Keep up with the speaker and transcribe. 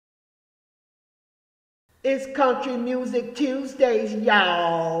It's Country Music Tuesdays,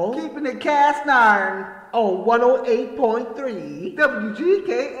 y'all. Keeping it cast iron on 108.3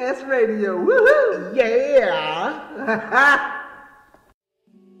 WGKS Radio. Woohoo! Yeah.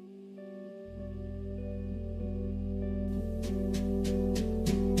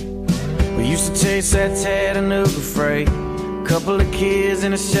 We used to chase that Chattanooga freight, couple of kids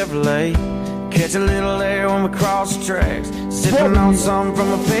in a Chevrolet, catch a little air when we cross the tracks, sipping on something from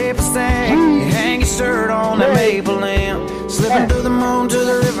a paper stack. You hang your shirt on that maple limb, slipping through the moon to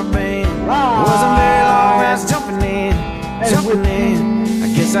the river bend. Wasn't very long as jumping in.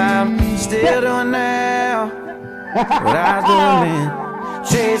 I guess I'm still doing now what I was doing then,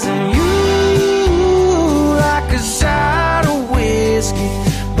 chasing you like a shot of whiskey,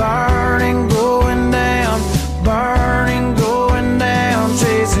 burning, going down, burning, going down,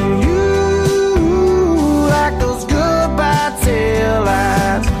 chasing you like those goodbye tail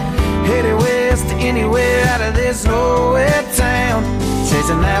lights, headed west to anywhere out of this nowhere town,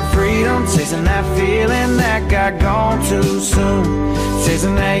 chasing that freedom, chasing that feeling that got gone too soon,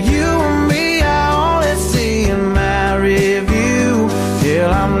 chasing that you and me I only see in my review, till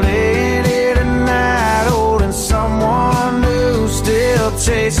I'm laying here tonight holding someone new, still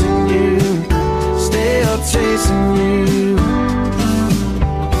chasing you, still chasing you.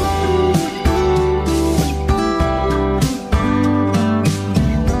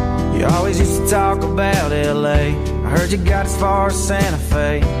 You always used to talk about LA, I heard you got as far as Santa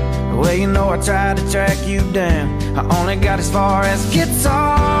Fe. Well, you know I tried to track you down, I only got as far as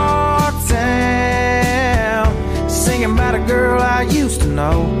Guitar Town, singing about a girl I used to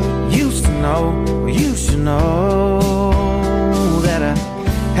know, used to know, used to know, that I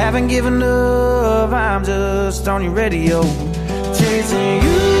haven't given up, I'm just on your radio, chasing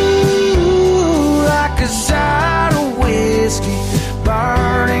you like a shot of whiskey,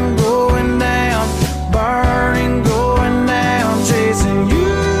 burning, going down, burning, going down, chasing you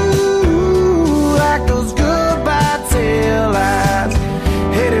like those goodbye tail lights,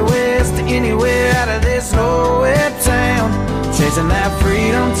 headed west to anywhere out of this nowhere town, chasing that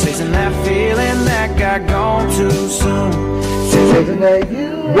freedom, chasing that feeling that got gone too soon, chasing that you.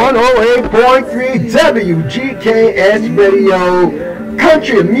 108.3 WGKS Radio,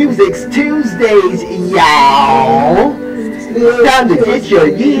 Country Music's Tuesdays, y'all. It's time to get your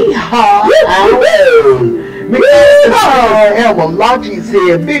yeehaw out. And MALACHI's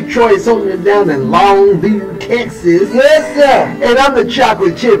here. Big Troy is holding it down in Longview, Texas. Yes, sir. And I'm the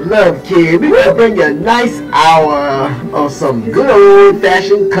chocolate chip love kid. We're going to bring you a nice hour of some good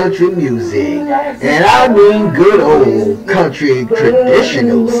old-fashioned country music. And I mean good old country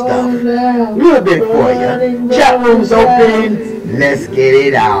traditional stuff. A little bit for you. Chat room's open. Let's get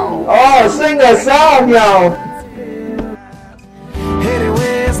it out. Oh, sing a song, y'all. Headed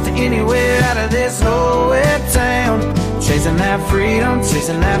west to anywhere out of this nowhere town, chasing that freedom,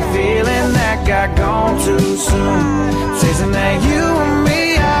 chasing that feeling that got gone too soon, chasing that you and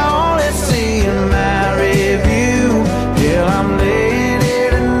me I only see in my review, till I'm laying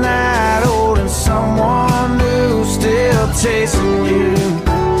here tonight holding someone new, still chasing you,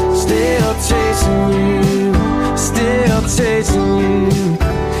 still chasing you, still chasing you,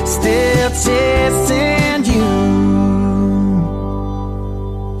 still chasing you.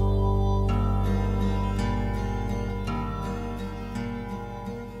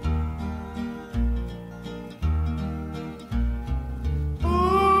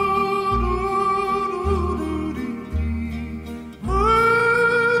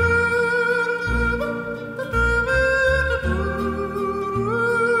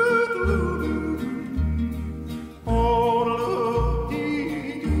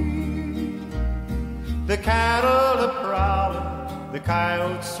 The cattle are prowling, the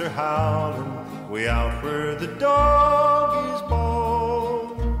coyotes are howling, way out where the dog is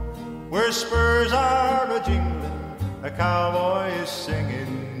born, where spurs are a-jingling, a cowboy is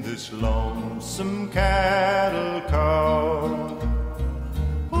singing this lonesome cattle call.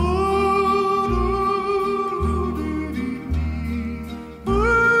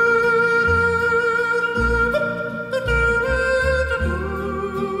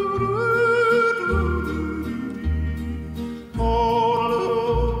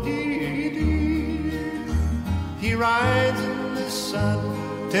 Rides in the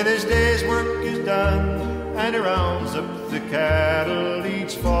sun till his day's work is done, and he rounds up the cattle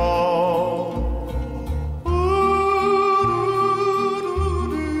each fall.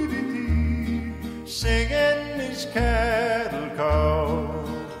 Singing his cattle call.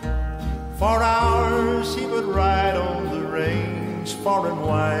 For hours he would ride on the range far and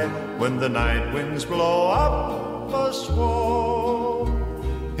wide, when the night winds blow up a squall.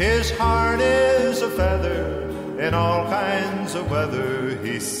 His heart is a feather, in all kinds of weather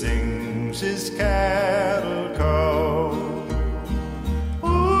he sings his cattle call.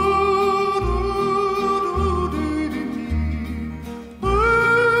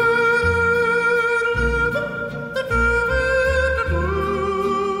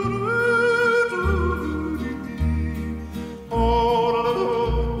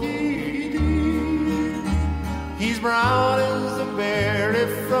 He's brown as the berry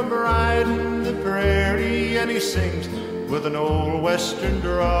from riding the prairie, and he sings with an old western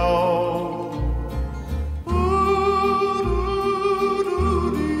drawl.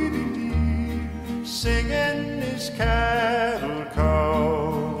 Singing his cattle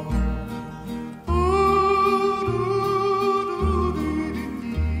call.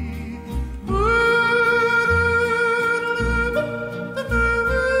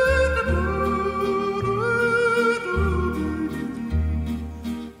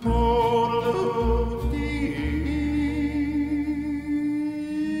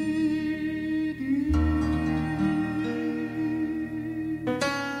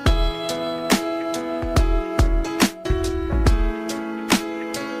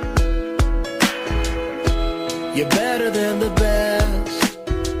 You're better than the best.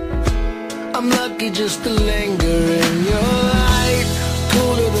 I'm lucky just to linger in your light.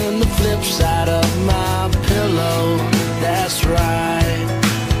 Cooler than the flip side of my pillow. That's right.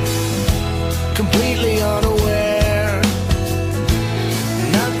 Completely unaware.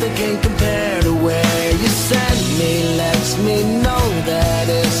 Nothing can compare to where you send me. Lets me know that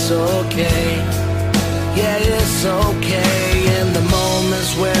it's okay. Yeah, it's okay. In the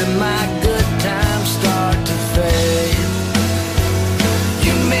moments when my good times start to fade,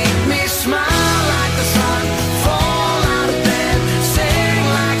 you make me smile like the sun, fall out of bed, sing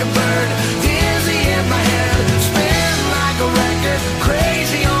like a bird, dizzy in my head, spin like a record,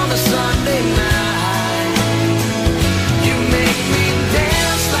 crazy on a Sunday night. You make me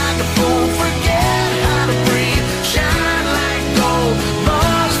dance like a fool, forget how to breathe, shine like gold,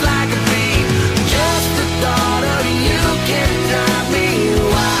 buzz like a bee. Just the thought of you can drive me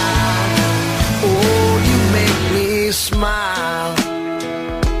wild. Oh, you make me smile.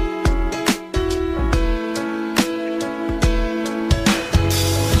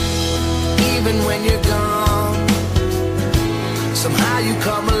 Even when you're gone, somehow you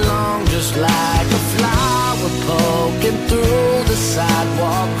come along just like a flower poking through the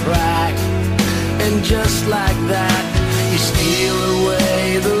sidewalk crack. And just like that, you steal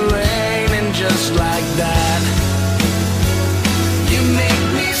away the rain. And just like that, you make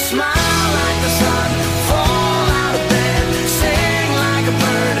me smile like the sun, fall out of bed, sing like a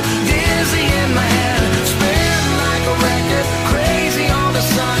bird, dizzy in my head, spin like a record, crazy on a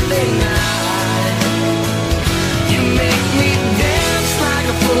Sunday night. You make me dance like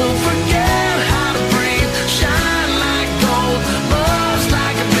a fool, forget how to breathe, shine like gold, buzz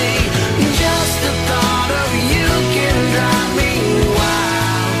like a bee. Just the thought of you can drive me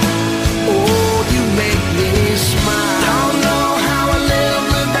wild. Oh, you make me smile. Don't know how I live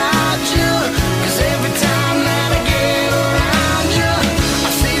without you, 'cause every time that I get around you,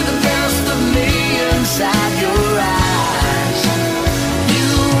 I see the best of me inside your eyes. You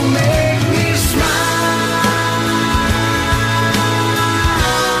make me smile.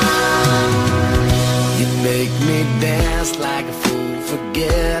 You make me dance like a fool,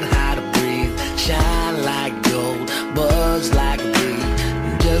 forget how to breathe, shine like gold, buzz like a bee.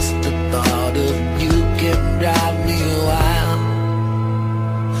 Just the thought of you can drive me wild.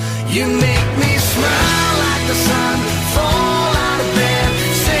 You make me smile like the sun, fall out of bed,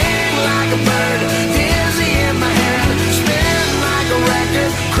 sing like a bird, dizzy in my head, spin like a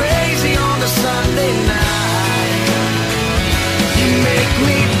record, crazy on a Sunday night. You make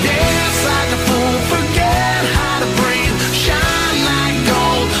me dance like a fool, forget how to breathe, shine like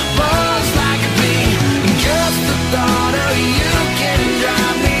gold, buzz like a bee. Just the thought of you can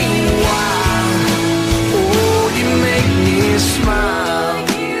drive me wild. Oh, you make me smile.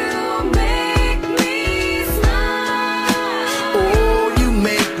 You make me smile. Oh, you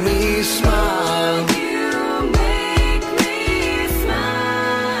make me smile. You make me smile.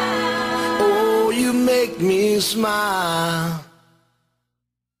 Oh, you make me smile.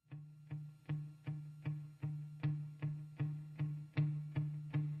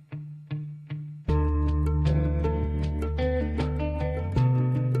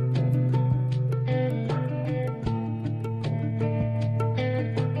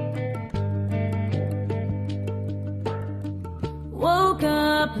 Woke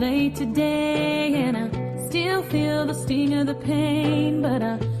up late today and I still feel the sting of the pain, but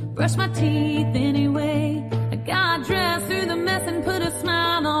I brush my teeth anyway. I got dressed through the mess and put a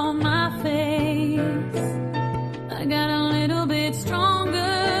smile on my face. I got a little bit stronger,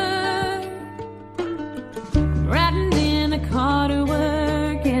 riding in the car to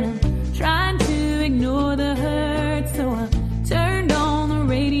work, and I'm trying to ignore the hurt. So I turned on the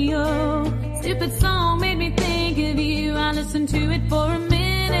radio. Stupid song made me think of you. I listened to it for a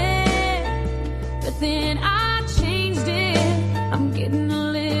minute, but then I changed it. I'm getting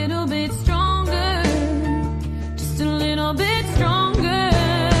a little bit stronger, just a little bit stronger.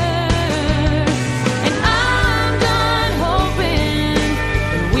 And I'm done hoping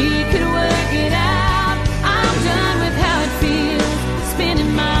that we could work it out. I'm done with how it feels,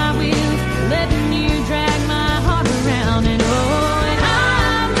 spinning my wheels, letting you drag my heart around. And oh, and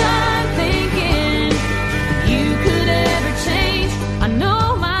I'm done thinking you could ever change. I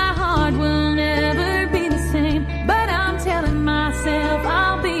know my heart will never be the same, but I'm telling myself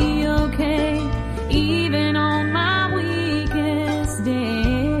I'll be okay, even on my weakest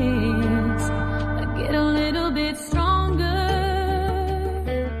days. I get a little bit stronger.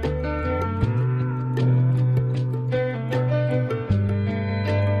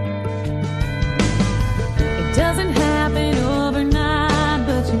 It doesn't happen overnight,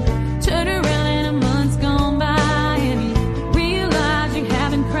 but you turn around and a month's gone by, and you realize you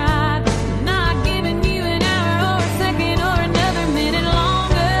haven't cried. I'm not giving you an hour or a second or another minute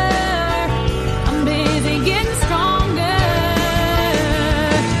longer. I'm busy getting stronger.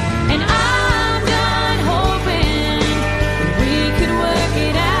 And I'm done hoping that we could work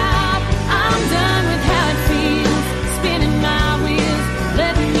it out. I'm done with how it feels, spinning my wheels,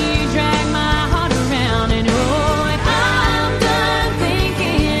 letting you drag my heart around. And oh, and I'm done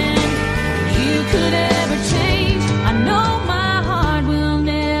thinking you could ever change. I know my heart will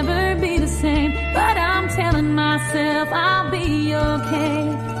never be the same, but I'm telling myself I'll be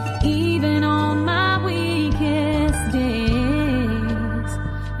okay, even on my weakest days.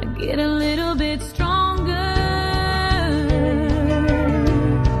 I get a little bit stronger.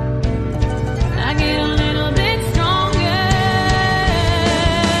 I get a little bit stronger.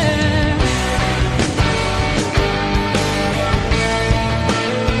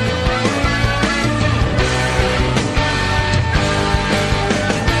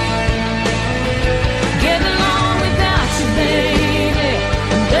 Get along without you, baby.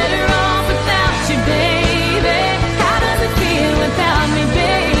 I'm better off without you, baby. How does it feel without me,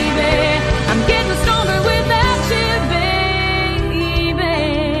 baby? I'm getting stronger without you, baby.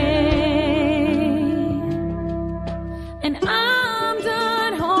 And I'm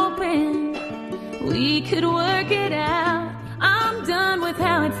done hoping we could work it out. I'm done with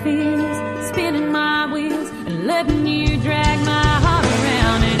how it feels, spinning my wheels and letting you drag my heart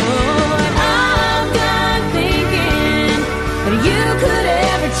around. And oh, and I'm done thinking that you could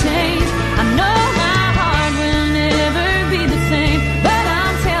ever change. I know my heart will never be the same, but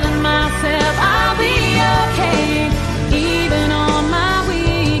I'm telling myself I'll be okay, even on my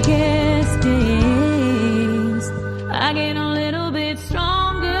weakest days. I get a little bit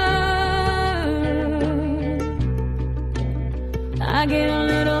stronger. I get a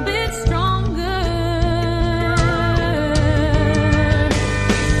little bit stronger.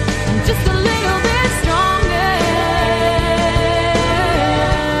 Just a little bit stronger.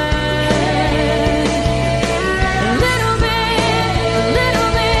 A little bit, a little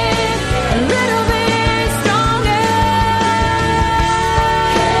bit, a little bit stronger.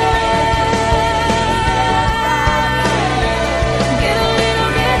 Get a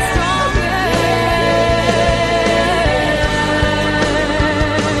little bit stronger.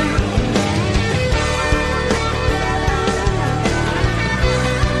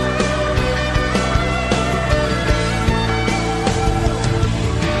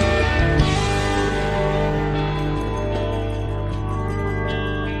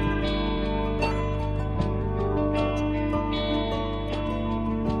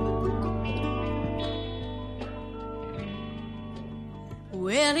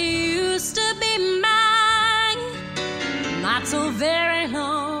 Well, he used to be mine not so very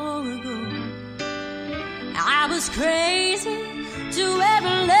long ago. I was crazy to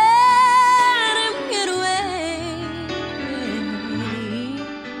ever let him get away.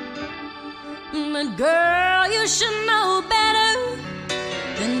 But girl, you should know better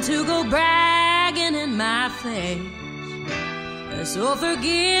than to go bragging in my face. So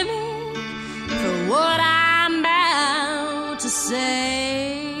forgive me for what I'm about to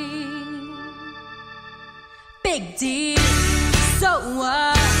say. Big deal, so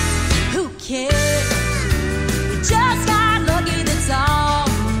what? Who cares? You just got lucky, that's all.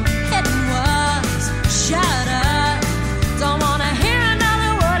 It was. Shut up. Don't wanna hear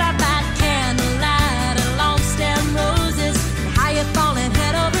another word about candlelight and long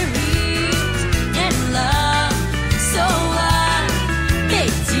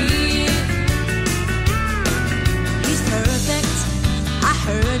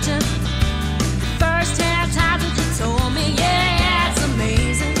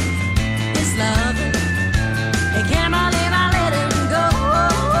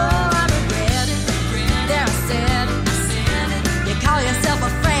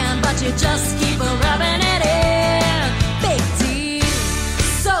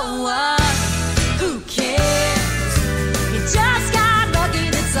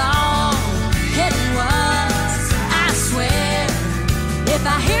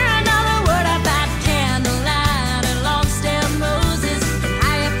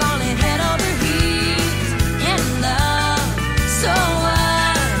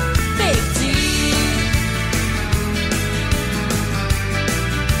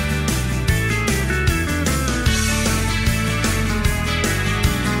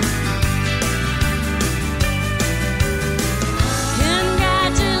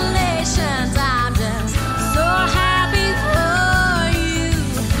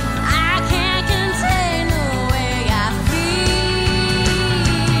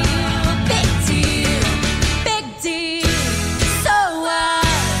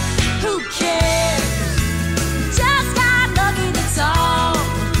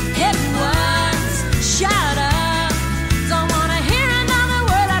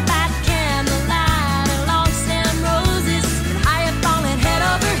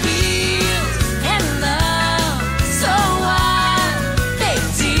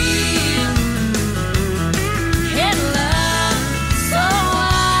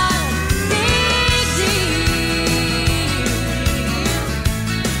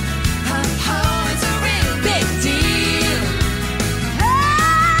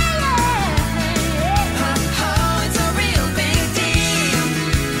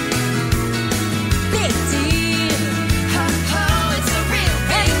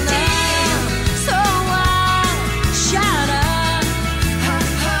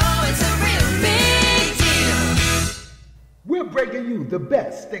you the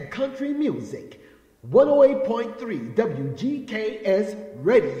best in country music. 108.3 WGKS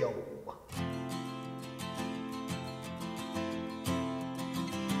Radio.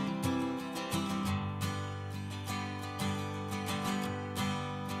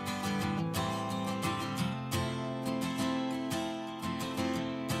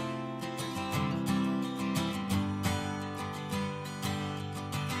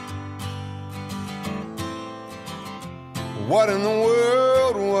 What in the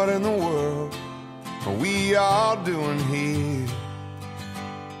world are we all doing here?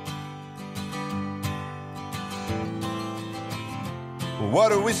 What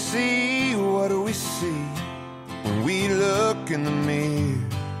do we see when we look in the mirror?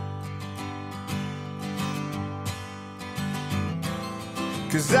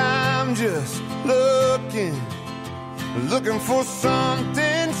 'Cause I'm just looking for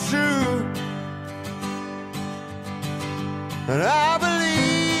something true. And I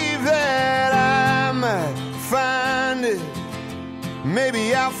believe that I might find it.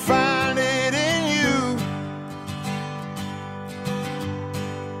 Maybe I'll find it in you.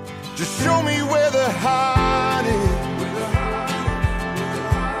 Just show me where the heart is.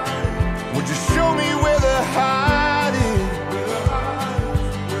 Would you show me where the heart is?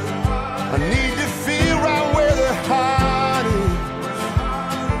 I need to feel right where the heart is.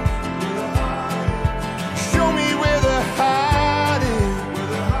 Show me where the heart is.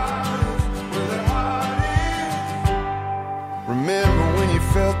 Remember when you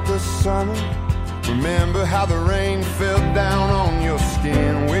felt the summer? Remember how the rain fell down on your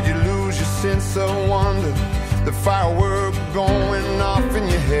skin? Where'd you lose your sense of wonder? The firework going off in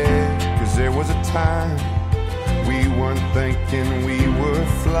your head? 'Cause there was a time we weren't thinking we were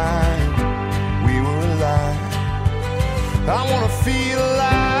flying. We were alive. I wanna feel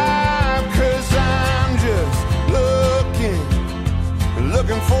alive, 'cause I'm just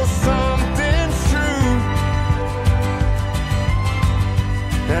looking for something true.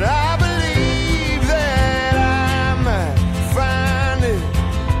 And I believe that I might find it.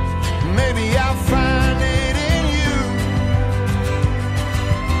 Maybe I'll find it in you.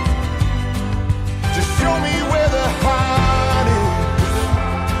 Just show me where the heart is.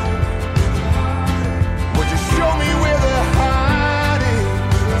 Would you show me where the heart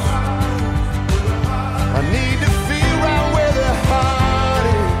is? I need to feel right where the heart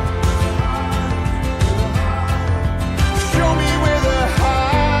is. Show me where the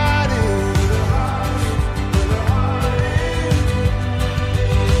heart is.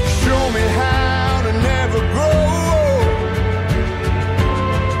 Show me how to never grow old.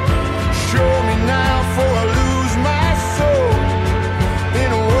 Show me now before I lose my soul. In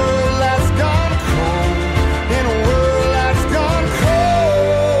a world that's gone cold. In a world that's gone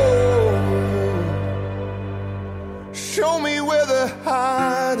cold. Show me where the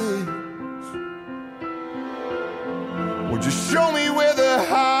heart is. Would you show me where the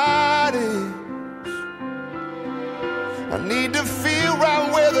heart is? I need to feel right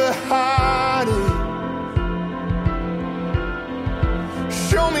where the heart is.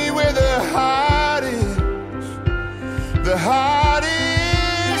 Show me where the heart is. The heart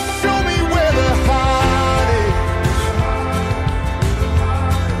is. Show me where the heart is.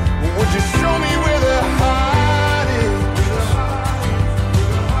 Would you show me where the heart is?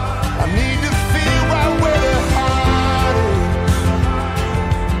 I need to feel right where the heart is.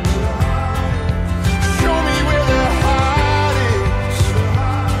 Show me where the heart is.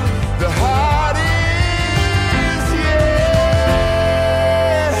 The heart is, yeah.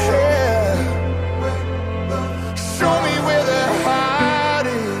 Show me where the heart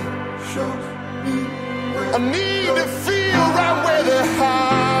is. I need to feel right where the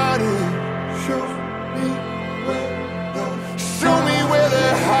heart is. Show me where the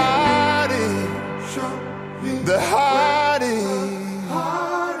heart is. The heart is.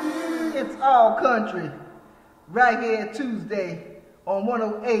 It's all country. Right here Tuesday on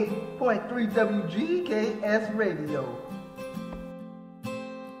 108.3 WGKS Radio.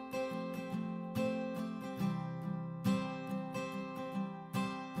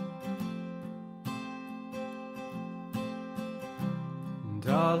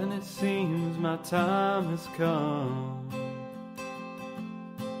 Darling, it seems my time has come.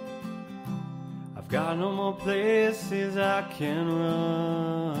 I've got no more places I can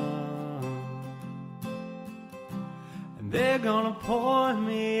run, and they're gonna point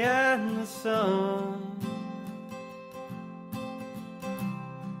me in the sun.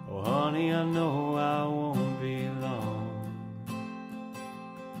 Oh honey, I know I won't be long.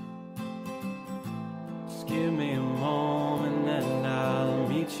 Just give me a moment and I'll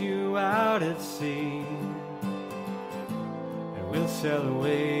meet you out at sea, and we'll We'll sail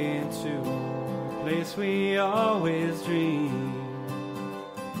away into a place we always dream,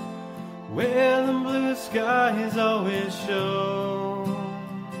 where the blue skies always show.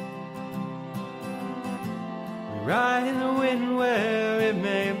 We ride in the wind where it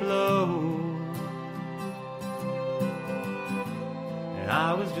may blow, and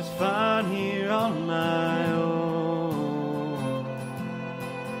I was just fine here on my own.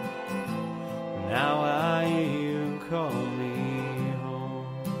 Now I hear you call me home.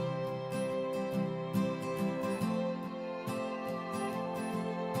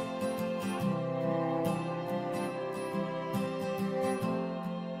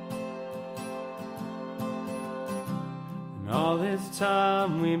 And all this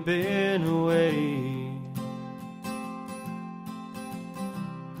time we've been away,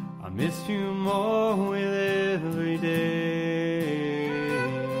 I missed you more with every day.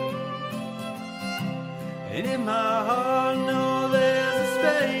 And in my heart, know there's a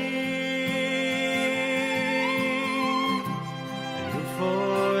space, and you'll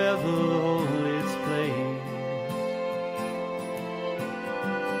forever hold its place.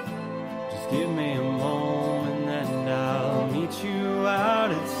 Just give me a moment and I'll meet you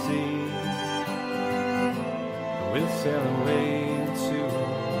out at sea. We'll sail away into a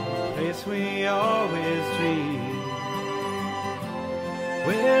place we always dream,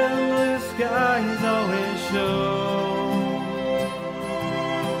 where the blue skies always show.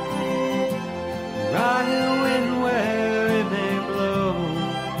 Ride in the wind where it may blow,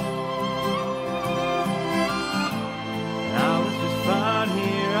 and I was just fine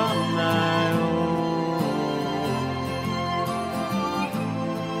here on my own.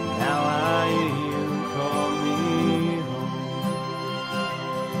 Now I hear you call me home.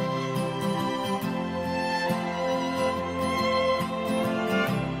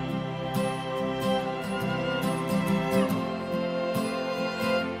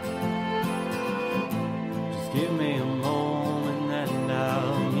 Give me a moment and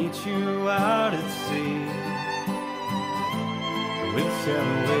I'll meet you out at sea. We'll sail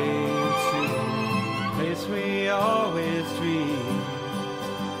away to the place we always dream,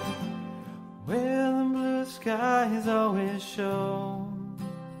 where the blue skies always show.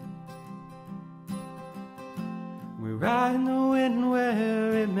 We ride in the wind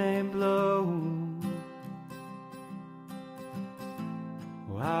where it may blow.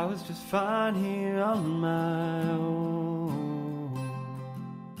 I was just fine here on my own,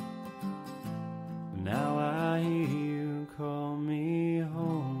 but now I hear you call me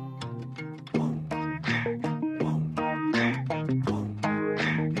home.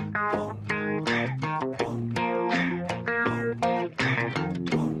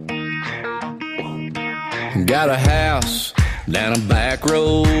 Got a house down a back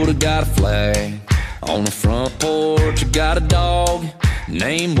road, I got a flag on the front porch, I got a dog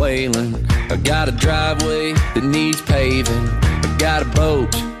named Waylon, I got a driveway that needs paving, I got a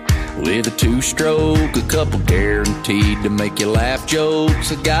boat with a two-stroke, a couple guaranteed to make you laugh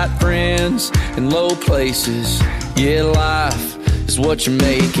jokes. I got friends in low places, yeah, life is what you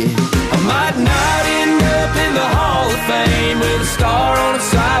make it. I might not end up in the Hall of Fame with a star on the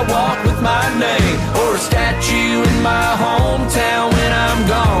sidewalk with my name, or a statue in my hometown when I'm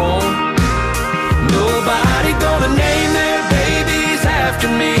gone. Nobody gonna name their babies after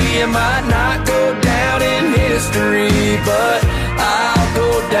me. I might not go down in history, but I'll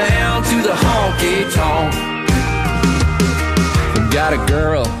go down to the honky-tonk. Got a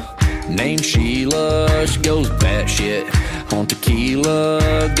girl named Sheila, she goes batshit on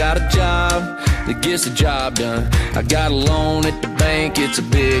tequila. Got a job that gets the job done, I got a loan at the bank, it's a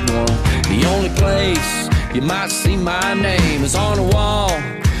big one. The only place you might see my name is on the wall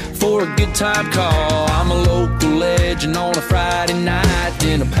for a good time call. I'm a local legend on a Friday night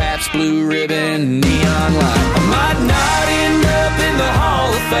in a Pabst Blue Ribbon neon light. I might not end up in the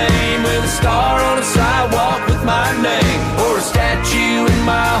Hall of Fame with a star on a sidewalk with my name, or a statue in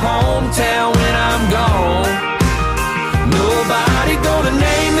my hometown when I'm gone. Nobody gonna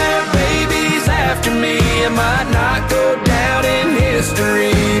name their babies after me. I might not go down in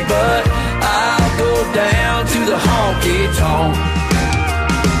history, but I'll go down to the honky-tonk.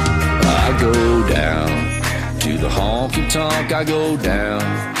 I go down to the honky-tonk, I go down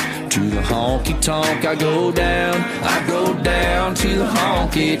to the honky-tonk, I go down, I go down to the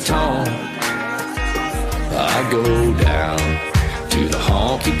honky-tonk. I go down to the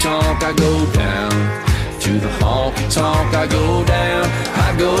honky-tonk, I go down to the honky-tonk, I go down,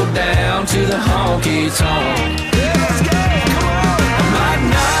 I go down to the honky-tonk. Let's go, come on! I might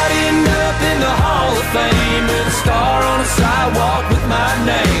not end up in the Hall of Fame with a star on a sidewalk with my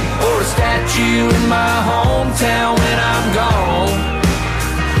name, or a statue in my hometown when I'm gone.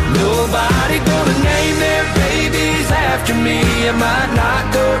 Nobody gonna name their babies after me. I might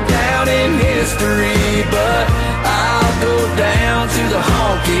not go down in history, but I'll go down to the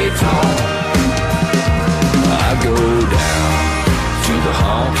honky-tonk. I go down to the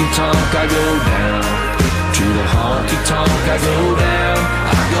honky-tonk. I go down to the honky-tonk. I go down.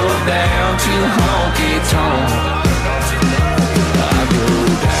 I go down to the honky-tonk. I go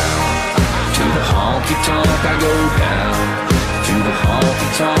down to the honky-tonk. I go down to the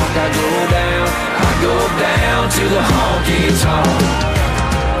honky-tonk. I go down. I go down to the honky-tonk.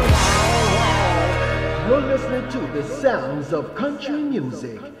 You're listening to the sounds of country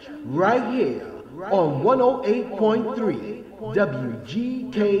music right here on 108.3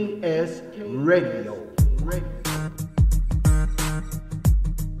 WGKS Radio.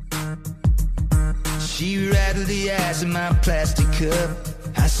 She rattled the ice in my plastic cup.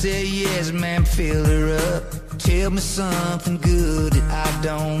 I said, yes, ma'am, fill her up. Tell me something good that I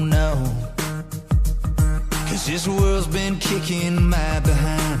don't know. 'Cause this world's been kicking my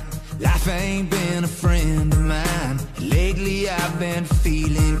behind. Life ain't been a friend of mine. Lately I've been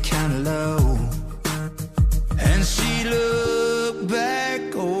feeling kinda low. And she looked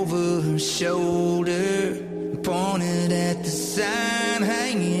back over her shoulder, pointed at the sign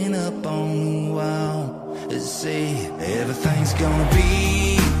hanging up on the wall. It said, everything's gonna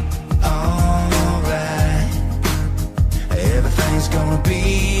be alright. Everything's gonna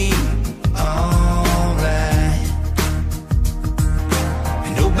be alright.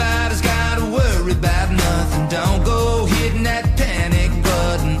 And nobody's gotta worry about nothing. Don't go hitting that panic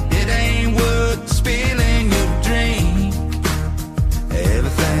button. It ain't worth spilling your drink.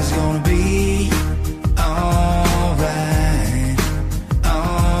 Everything's gonna be alright.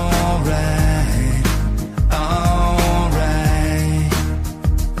 Alright. Alright.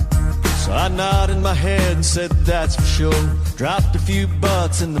 So I nodded my head and said that's for sure. Dropped a few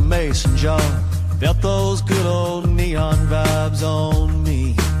bucks in the mason jar. Felt those good old neon vibes on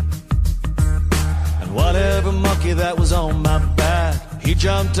me. And whatever monkey that was on my back, he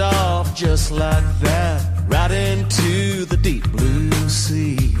jumped off just like that, right into the deep blue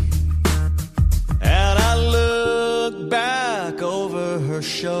sea. And I looked back over her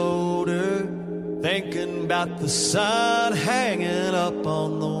shoulder, thinking about the sun hanging up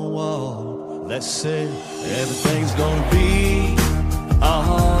on the wall that said, everything's gonna be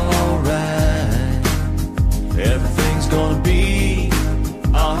alright. Everything's gonna be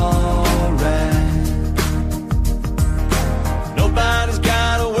alright. Nobody's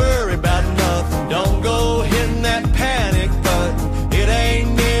gotta worry about nothing. Don't go hitting that panic button. It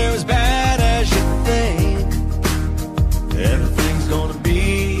ain't near as bad as you think. Everything's gonna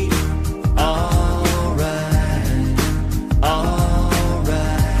be alright.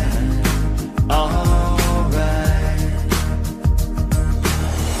 Alright. Alright.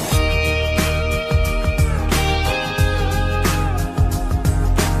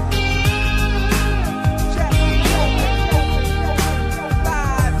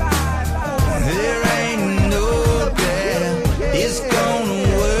 There ain't no doubt it's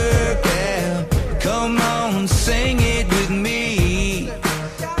gonna work out. Come on, sing it with me.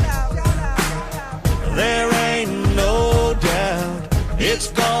 There ain't no doubt it's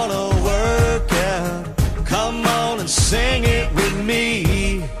gonna work out. Come on and sing it with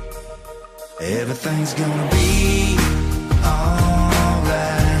me. Everything's gonna be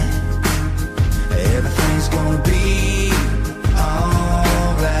alright. Everything's gonna be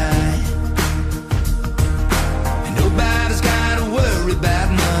alright. And nobody's gotta worry about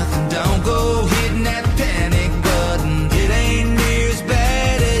nothing. Don't go hitting that panic button. It ain't near as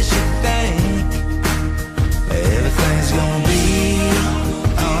bad as you think. Everything's gonna be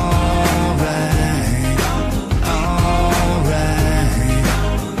alright. Alright.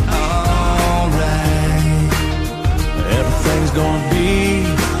 Alright. Everything's gonna be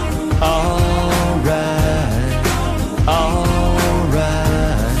alright.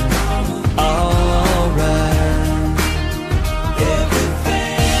 Alright. Alright.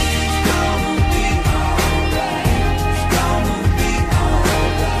 Everything's gonna be alright. It's gonna be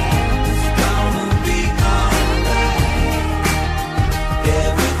alright. It's gonna be alright.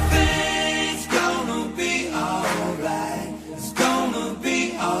 Everything's gonna be alright. It's gonna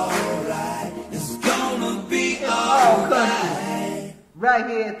be alright. It's gonna be alright. Right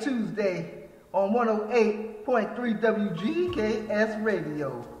here Tuesday on 108.3 WGKS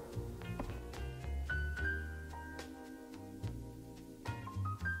Radio.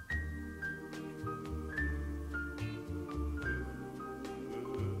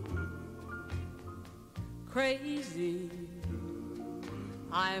 crazy.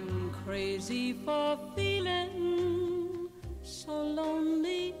 I'm crazy for feeling so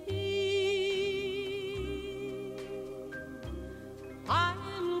lonely.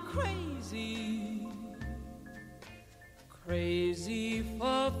 I'm crazy, crazy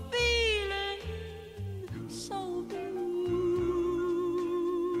for feeling so blue.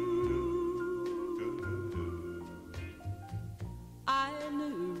 I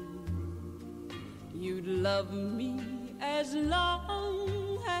knew you'd love me as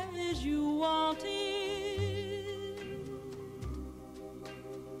long as you wanted,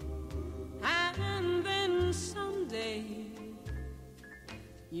 and then someday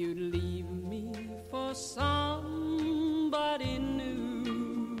you'd leave me for somebody new.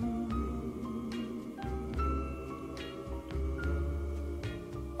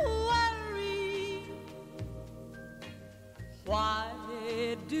 Worry, why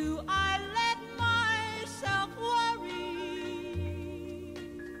do I let myself worry?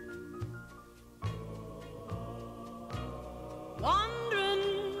 Wondering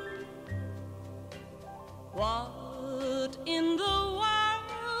what in the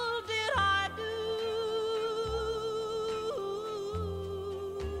world did I do?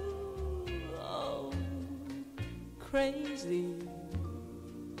 Oh, crazy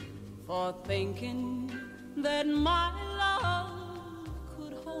for thinking that my love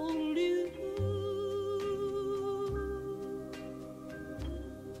could hold you.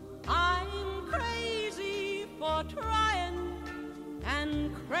 I'm crazy for trying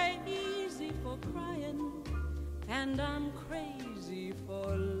and crazy for crying, and I'm crazy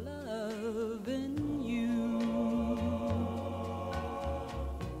for loving you.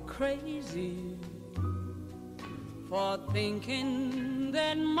 Crazy for thinking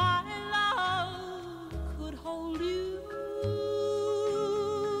that my love could hold you.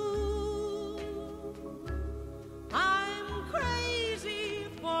 I'm crazy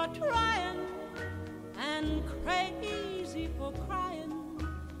for trying and crazy for crying,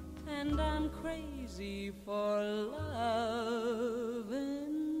 and I'm crazy for loving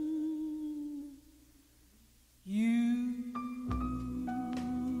you.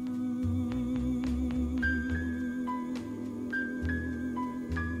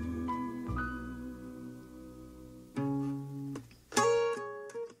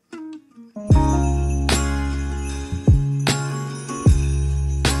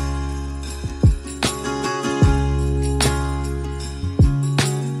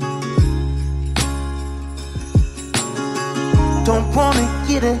 Don't wanna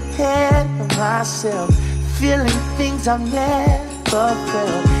get ahead of myself, feeling things I've never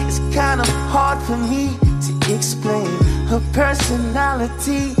felt. It's kind of hard for me to explain her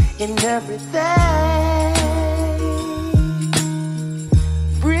personality and everything.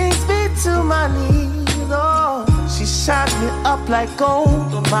 Brings me to my knees, oh. She shines me up like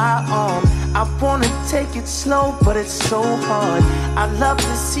gold on my arm. I wanna take it slow, but it's so hard. I love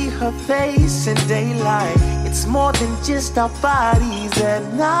to see her face in daylight. It's more than just our bodies at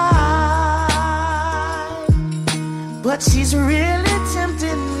night. But she's really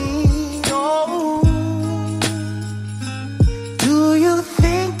tempting me, oh. Do you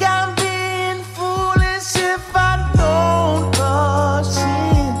think I'm being foolish if I don't rush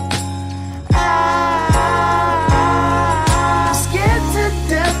in? I'm scared to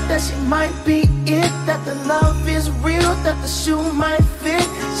death that she might be it, that the love is real, that the shoe might fit.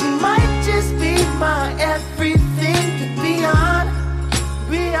 She might just be my everything and beyond,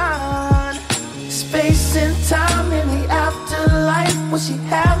 beyond space and time in the afterlife. Will she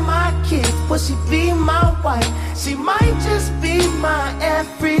have my kids? Will she be my wife? She might just be my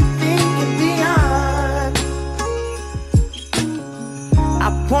everything and beyond. I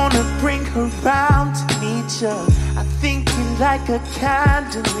wanna bring her round to meet you. I think you like a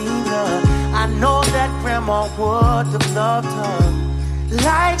Candelina. I know that grandma would have loved her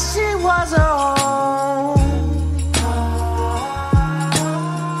like she was her own.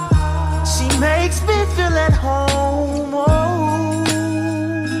 She makes me feel at home, oh.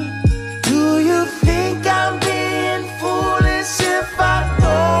 Do you think I'm being foolish if I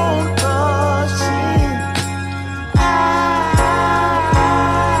don't rush in?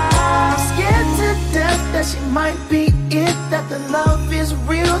 I'm scared to death that she might be it, that the love is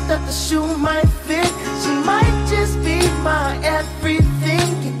real, that the shoe might fit. She might just be my everything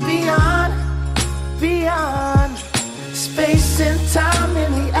and beyond, beyond space and time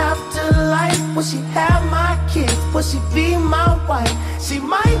in the afterlife. Will she have my kids? Will she be my wife? She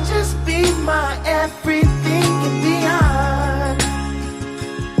might just be my everything and beyond.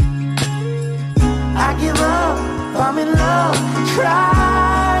 I give up, I'm in love,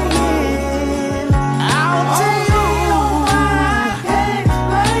 trying. I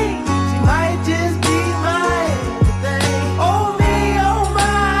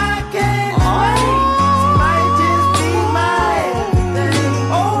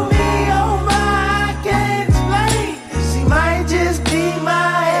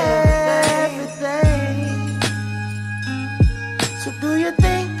you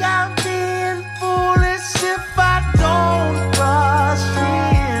think I'm being foolish if I don't rush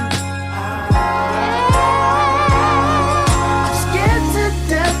in? I'm scared to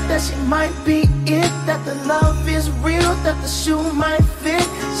death that she might be it, that the love is real, that the shoe might fit.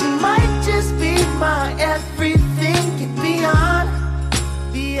 She might just be my everything and beyond.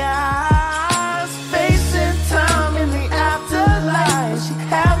 Space and time in the afterlife. She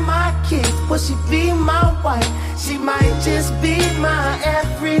have my kids, will she be my wife? She might just be my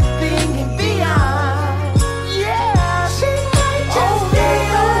everything and beyond. Yeah, she might just be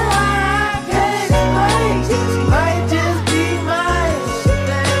my everything. She might just be my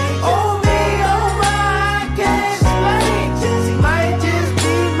everything. Oh me, oh my, I can't explain. She might just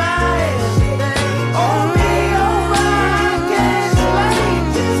be my everything. Oh me, oh my, I can't explain.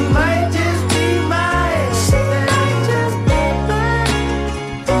 She might just be my everything. She might just be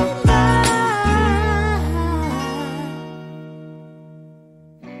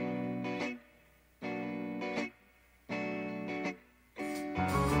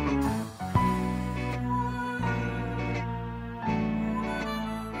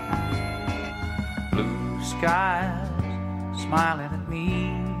Blue skies smiling at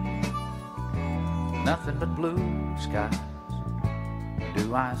me, nothing but blue skies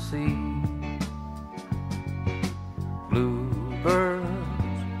do I see. Bluebirds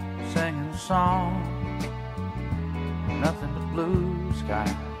singing a song, nothing but blue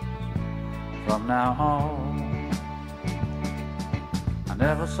skies from now on. I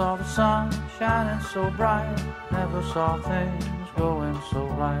never saw the sun shining so bright, never saw things going so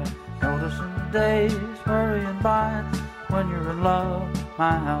right. Noticing the days hurrying by, when you're in love,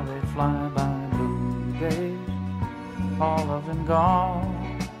 my how they fly by. Blue days, all of them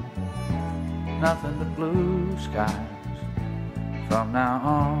gone, nothing but blue skies from now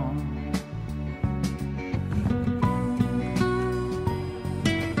on.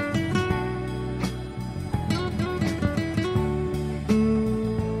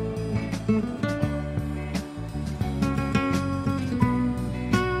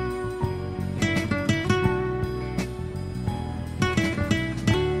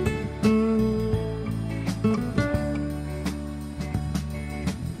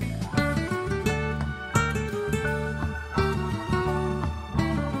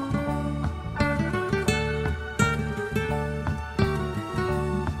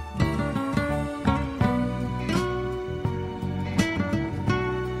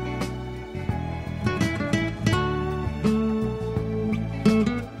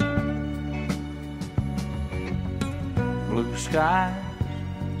 Skies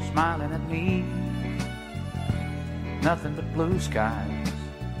smiling at me, nothing but blue skies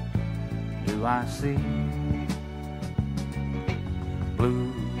do I see.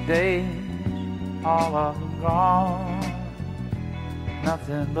 Blue days, all of them gone,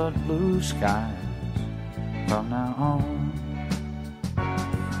 nothing but blue skies from now on.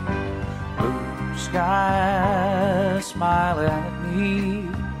 Blue skies smiling at me,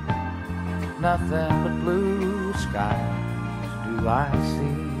 nothing but blue skies do I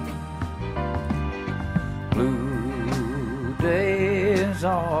see. Blue days,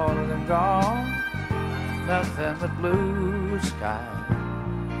 all of them gone, nothing but blue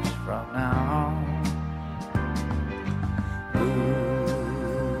skies from now on. Blue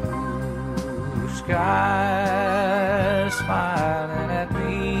skies smiling at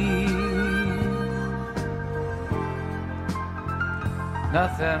me,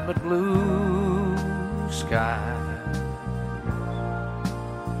 nothing but blue skies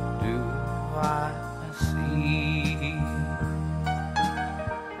I see.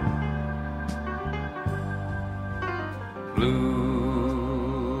 Blue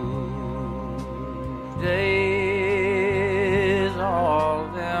days, all of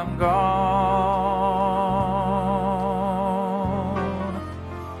them gone,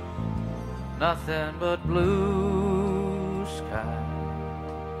 nothing but blue skies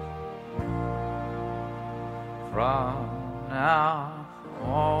from now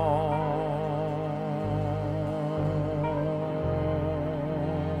on.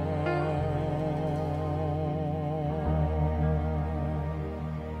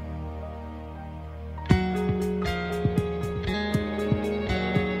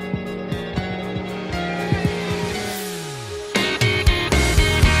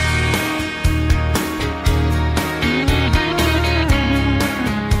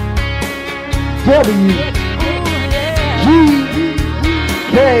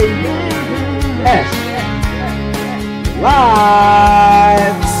 WGKS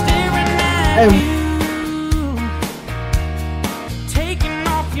live and taking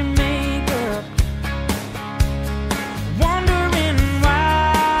off your makeup, wondering why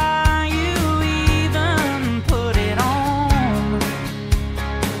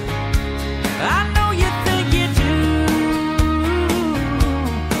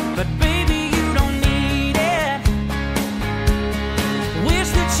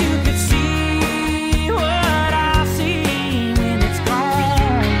you could see what I see when it's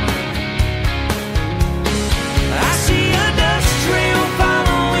gone. I see a dust trail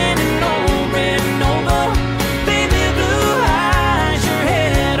following an old red Nova. Baby blue eyes, your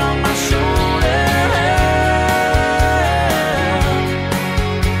head on my shoulder.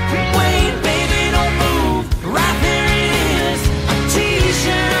 Wait, baby, don't move. Right there it is, a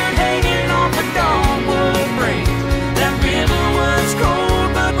t-shirt hanging off a dogwood break. That river was cold,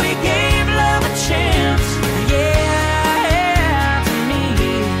 but we gave love a chance. Yeah, to me.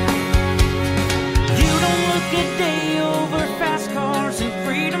 You don't look a day over fast cars and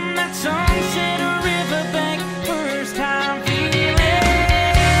freedom. That sunset or riverbank, first time feeling.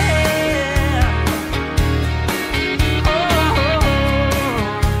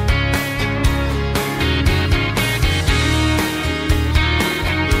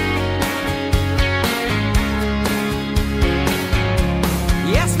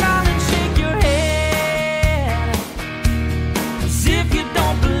 Yeah, smile and shake your head as if you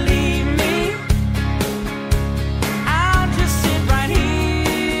don't believe me. I'll just sit right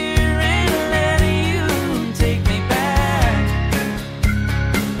here and let you take me back.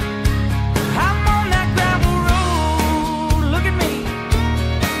 I'm on that gravel road, look at me,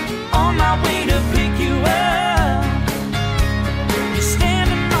 on my way to pick you up. You're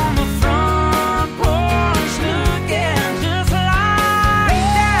standing on the front porch looking just like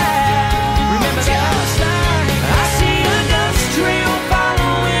that. Remember just like I see a dust trail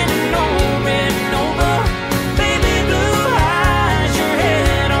following an old red Nova. Baby blue eyes, your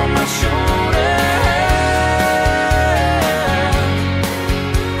head on my shoulder.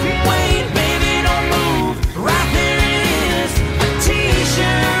 Wait, baby, don't move. Right there it is, a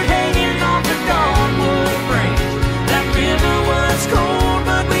t-shirt hanging off the dogwood break. That river was cold,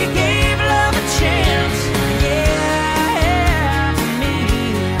 but we gave love a chance. Yeah, to me.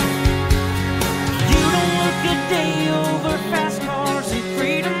 You don't look a day over fast cars and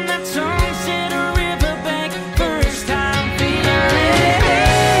freedom. That sunset or riverbank, first time feeling.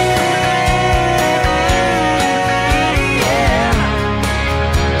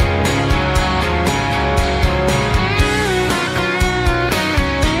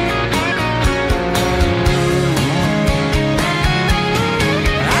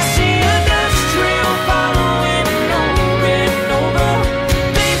 I see a dust trail following an old red Nova.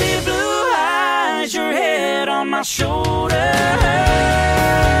 Baby blue eyes, your head on my shoulder.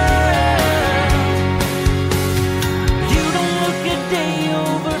 You don't look a day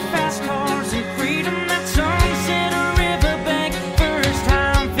over fast cars and freedom. That sunset or riverbank, first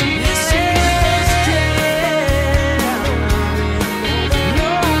time feeling.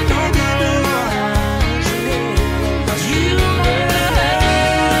 You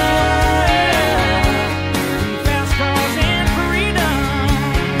fast cars and freedom.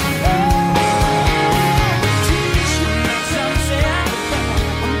 Sunset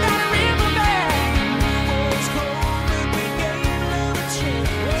on that riverbank, was cold, but we gave love a chance.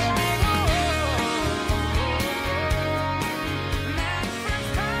 That first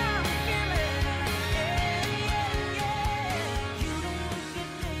time feeling. You don't look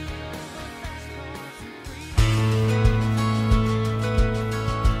a day over fast cars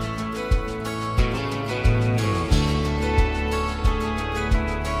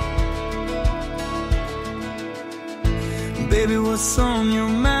and Baby, what's on your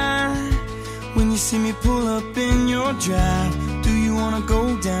mind when you see me pull up in your drive? Do you wanna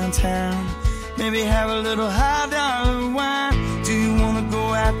go downtown? Maybe have a little high dollar wine? Do you wanna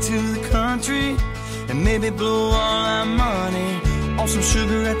go out to the country and maybe blow all our money on some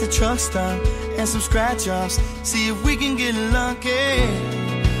sugar at the truck stop and some scratch offs? See if we can get lucky.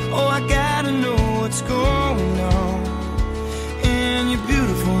 Oh, I gotta know what's going on in your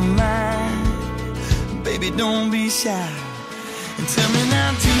beautiful mind. Baby, don't be shy. And tell me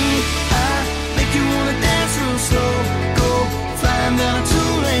now, do I make you wanna dance real slow? Go flying down a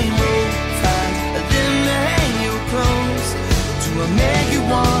two-lane road, find a limb to hang your clothes. Do I make you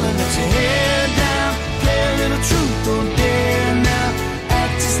wanna let your hair down, play a little truth or dare now?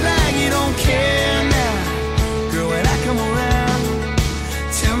 Act just like you don't care now, girl. When I come around,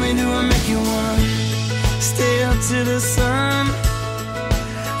 tell me, do I make you wanna stay up to the sun,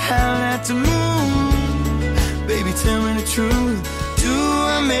 howl at the moon? Baby, tell me the truth. Do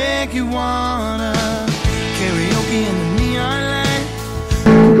I make you wanna karaoke in the neon light?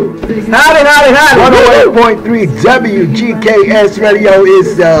 Howdy, howdy, howdy. 108.3 WGKS Radio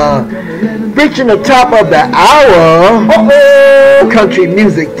is reaching the top of the hour. Country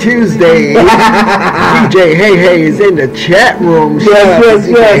Music Tuesday. DJ Hey Hey is in the chat room. Yes.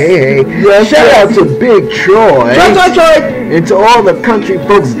 Yes. Shout out to Big Troy. Troy. And to all the country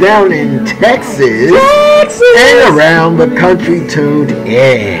folks down in Texas and around the country tuned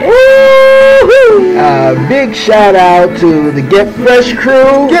in. Big shout out to the Get Fresh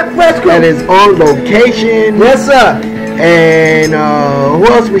crew. That is on location. Yes, sir. And who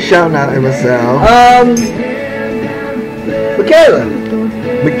else we shouting out, MSL?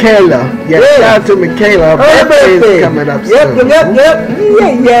 Michaela. Yes, shout out to Michaela. Her birthday is coming up soon.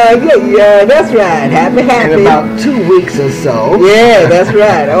 Yeah, that's right. Happy. In about 2 weeks or so. Yeah, that's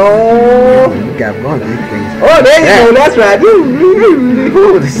right. Oh, we got one of these things. Oh, there you go. That's right.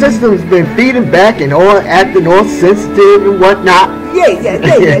 Ooh, the system's been feeding back and all acting all sensitive and whatnot. Yeah.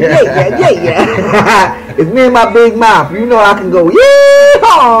 It's me and my big mouth. You know I can go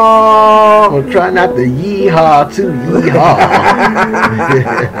yeehaw. Well, try not to yeehaw too yeehaw.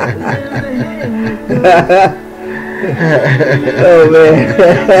 Oh man.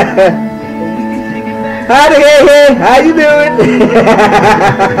 Howdy, hey, how you doing?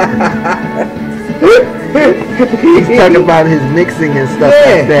 He's talking about his mixing and stuff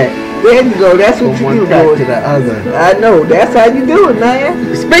like that. There you go. That's what From you one do, track boy. to the other. I know. That's how you do it,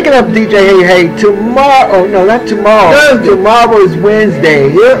 man. Speaking of DJ Hey, tomorrow, no, not tomorrow. Thursday. Tomorrow is Wednesday.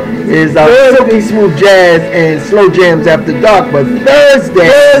 Is Silky Smooth Jazz and Slow Jams After Dark. But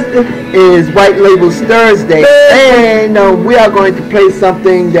Thursday is White Labels Thursday. And we are going to play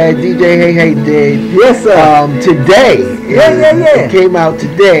something that DJ Hey did. Yes, sir. Today. It came out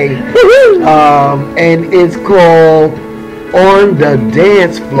today. And it's called On the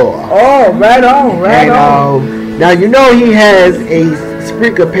Dance Floor. Oh, right on. Now you know he has a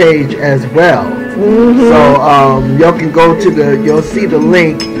Spreaker page as well. So y'all can go to you'll see the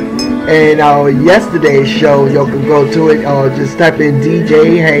link in our yesterday's show. Y'all can go to it or just type in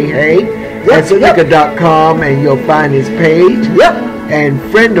DJ Hey at Spreaker.com and you'll find his page. And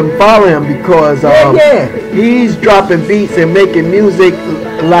friend him, follow him because he's dropping beats and making music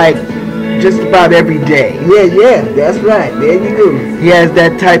like just about every day. Yeah, that's right. There you go. He has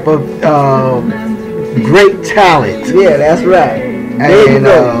that type of great talent. Yeah, that's right. And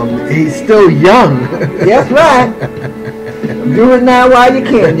he's still young. That's right. Do it now while you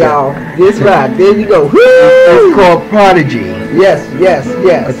can, y'all. That's right. There you go. It's called Prodigy. Yes.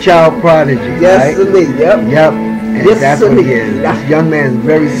 A child prodigy. Yes, right? indeed. Yep. And that's what he is. This young man is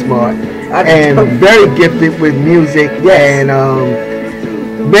very smart and very gifted with music. And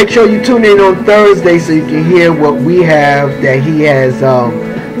make sure you tune in on Thursday so you can hear what we have that he has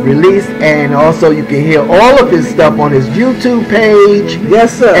released, and also you can hear all of his stuff on his YouTube page.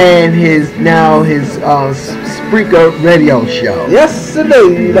 Yes, sir. And his Spreaker radio show. Yes,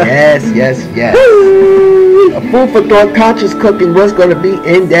 indeed. Yes. A food for thought, conscious cooking. What's going to be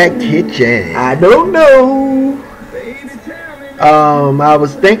in that kitchen? I don't know. I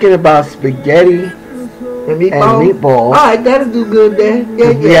was thinking about spaghetti and meatballs. All right, that'll do good there.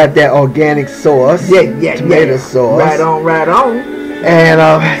 We have that organic sauce. Tomato sauce. Right on.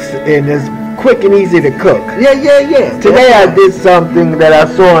 And it's quick and easy to cook. Yeah. Today I did something that I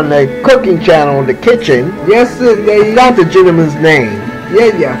saw on the cooking channel, The Kitchen. Yes, sir. I forgot the gentleman's name.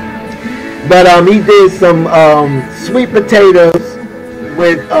 Yeah. But he did some sweet potatoes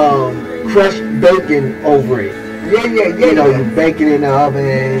with crushed bacon over it. Yeah. You know, you bake it in the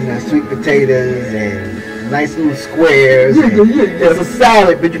oven, sweet potatoes and nice little squares. It's a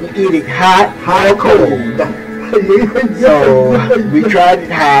salad, but you can eat it hot or cold. So we tried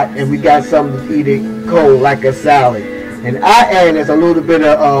it hot and we got something to eat it cold like a salad. And I added a little bit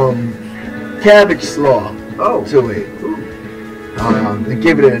of cabbage slaw to it. To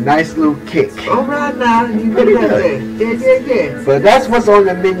give it a nice little kick. All right now, you Pretty put that good. there. Yeah. But that's what's on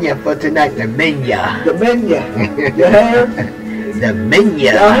the menu for tonight. The menu. You heard? The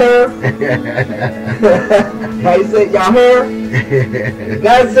menu. Y'all heard? How you say y'all heard?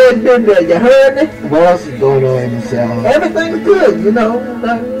 God said been there. You heard me? What else is going on in the South? Everything's good, you know.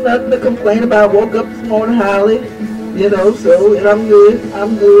 Nothing to complain about. Woke up this morning, Holly. You know, so, and I'm good.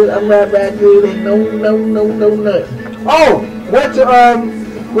 I'm right good. Ain't no nothing. Oh, went to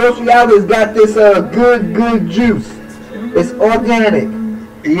Grocery Outlet's got this good juice. It's organic.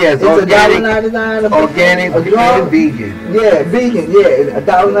 Yes, it's organic. $1.99 Organic and vegan. Yeah, vegan. Yeah,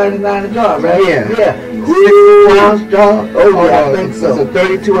 $1.99 a jar, right? Yeah. 64 ounce jar. Oh yeah, I think so. It's a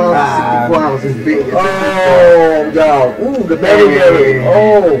 32 ounce, 64 ounces big. Oh, y'all. Ooh, the berry.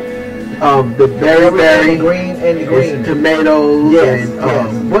 Oh. The berry, green and the green tomatoes, yes.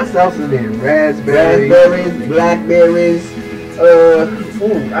 What else is there? Raspberries, blackberries,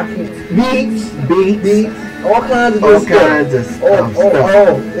 beets. All kinds of all good stuff. kinds of stuff.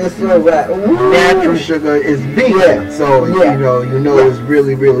 It's so right. Natural sugar is vegan, so you know it's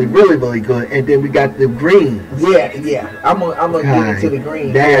really good. And then we got the greens. Yeah. I'm gonna get into the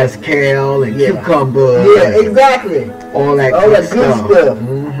greens. That's kale and cucumber. Yeah, exactly. All that good stuff.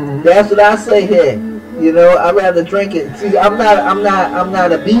 Mm-hmm. That's what I say here. You know, I'd rather drink it. See, I'm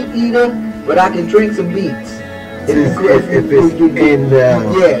not a beet eater, but I can drink some beets. If it's in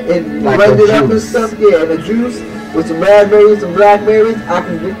and like blend a it up and juice. stuff. Yeah, and a juice with some raspberries, some blackberries. I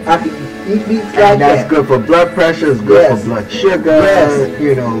can eat beets like that. And that's good for blood pressure. It's good for blood sugar. Yes.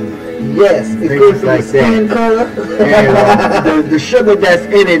 You know. Yes, it's good for the skin color. And the sugar that's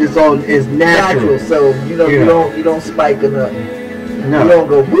in it is natural. So you don't spike or nothing. No. You don't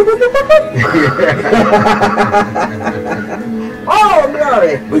go. Oh,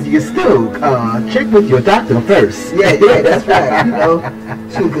 Mary. But you can still check with your doctor first. Yeah, that's right. You know,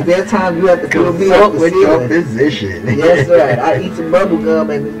 because there are times you have to peel me off the with ceiling. your physician. Yes, right. I eat some bubble gum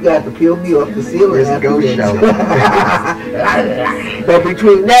and you got to peel me off the ceiling. Let's go show. But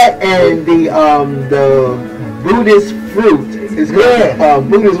between that and the Buddhist fruit, it's called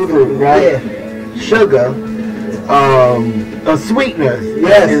Buddhist fruit, right? Yeah. Sugar. A sweetener,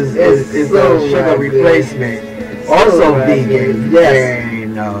 is so a sugar replacement, also vegan,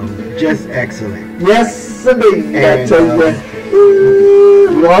 and just excellent. Yes, indeed. And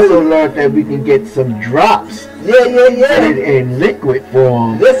we also learned that we can get some drops. In liquid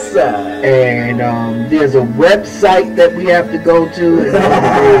form. Yes, sir. And there's a website that we have to go to in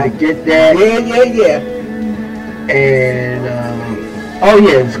order to get that. Yeah. And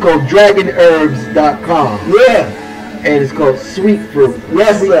it's called dragonherbs.com. Yeah. And it's called sweet fruit.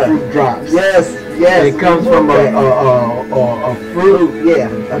 Yes, sweet sir. fruit drops. Yes. And it comes from a fruit. Yeah,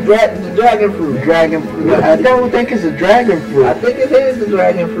 a dragon fruit. Dragon fruit. I don't think it's a dragon fruit. I think it is the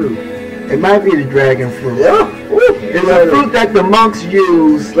dragon fruit. It might be the dragon fruit. Yeah. It's a fruit that the monks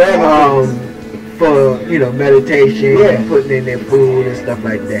use for meditation and putting in their food and stuff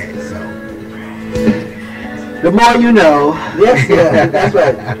like that. So the more you know. Yes, sir. That's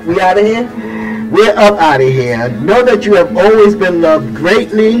right. We out of here? We're up out of here. Know that you have always been loved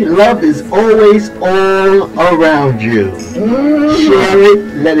greatly. Love is always all around you. Share it.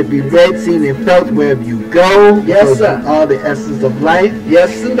 Let it be read, seen, and felt wherever you go. Yes, sir. You are the essence of life.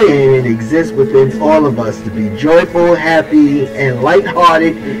 Yes, indeed. And it exists within all of us to be joyful, happy, and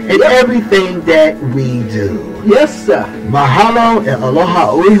lighthearted in everything that we do. Yes, sir. Mahalo and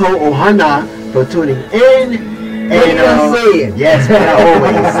aloha uiho ohana for tuning in. And yes, what I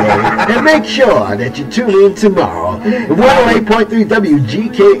always say. And make sure that you tune in tomorrow. 108.3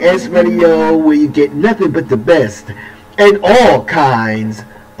 WGKS Radio, where you get nothing but the best and all kinds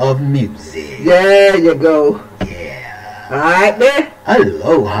of music. There you go. Yeah. All right, man.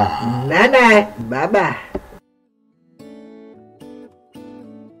 Aloha. Night. Bye-bye.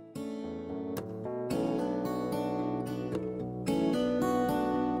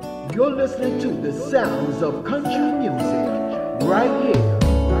 You're listening to the sounds of country music right here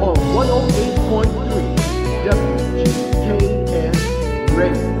on 108.3 WGKS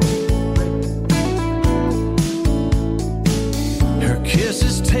Radio. Her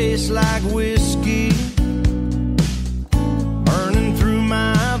kisses taste like whiskey, burning through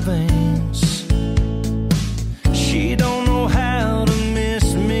my veins. She don't know how to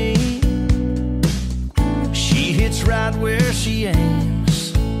miss me. She hits right where she aims.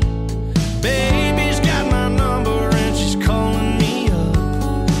 Baby's got my number and she's calling me up.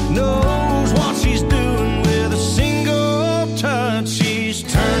 Knows what she's doing with a single touch. She's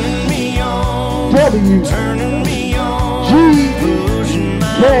turning me on, turning me on, pushing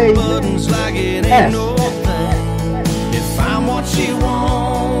my buttons like it ain't no thing. If I'm what she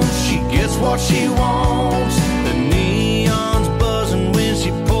wants, she gets what she wants. The neon's buzzing when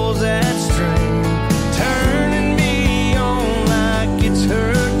she pulls that string, turning me on like it's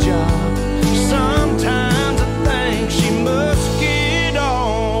her job. Sometimes I think she must get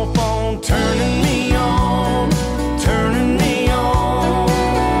off on turning me on, turning me on.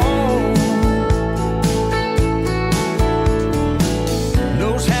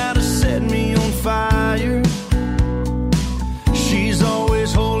 Knows how to set me on fire. She's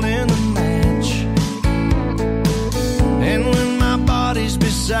always holding the match. And when my body's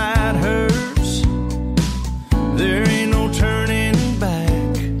beside hers, there ain't no turning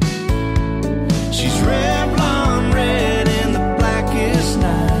back. She's Revlon red in the blackest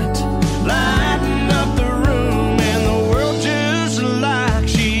night, lighting up the room and the world just like.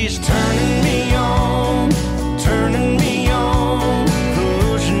 She's turning me on, turning me on,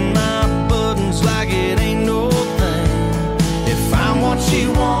 pushing my buttons like it ain't no thing. If I'm what she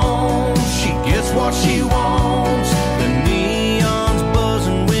wants, she gets what she wants.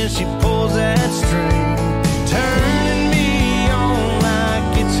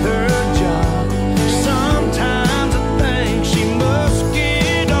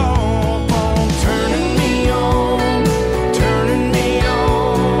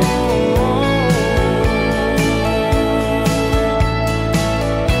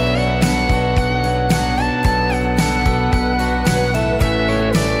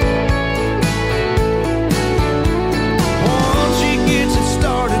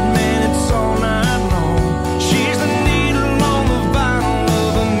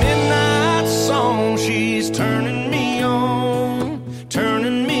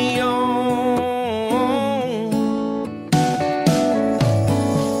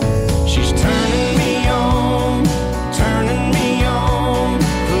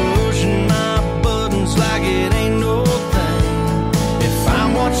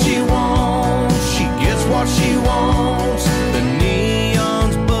 what she wants. The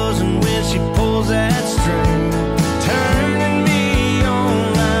neon's buzzing when she pulls that string, turning me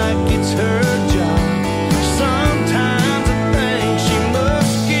on like it's her job. Sometimes I think she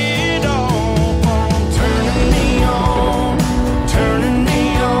must get off on turning me on, turning me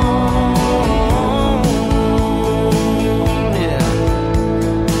on. Yeah,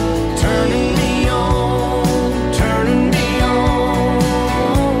 turning me on, turning me on.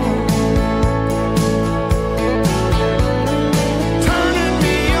 Turning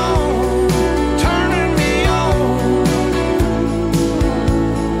me on, turning me on.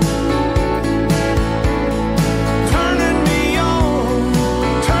 Turning me on,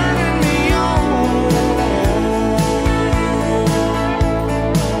 turning me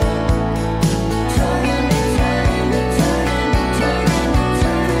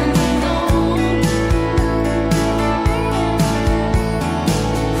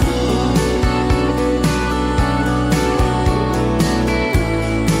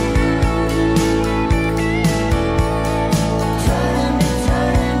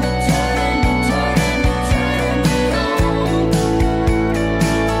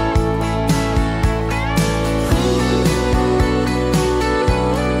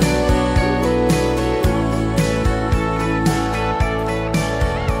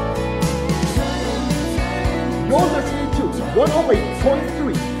You're listening to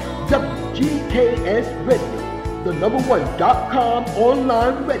 108.3 WGKS Radio, the #1.com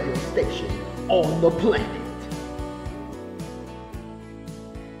online radio station on the planet.